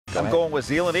I'm going with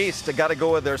Zeeland East. I got to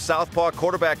go with their southpaw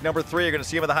quarterback, number 3. You're going to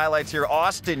see him in the highlights here,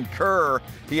 Austin Kerr.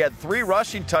 He had 3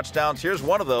 rushing touchdowns. Here's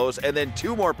one of those, and then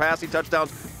 2 more passing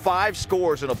touchdowns, 5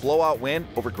 scores in a blowout win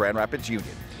over Grand Rapids Union.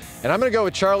 And I'm going to go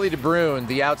with Charlie DeBrune,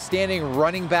 the outstanding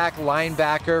running back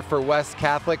linebacker for West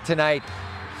Catholic tonight.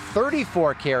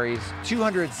 34 carries,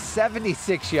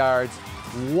 276 yards,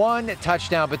 1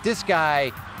 touchdown. But this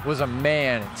guy was a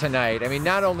man tonight. I mean,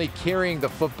 not only carrying the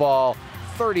football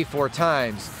 34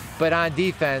 times, but on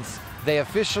defense, they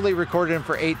officially recorded him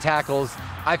for 8 tackles.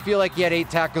 I feel like he had 8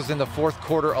 tackles in the 4th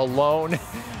quarter alone,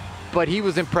 but he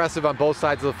was impressive on both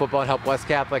sides of the football and helped West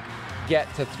Catholic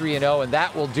get to 3-0, and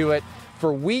that will do it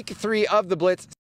for week 3 of the Blitz.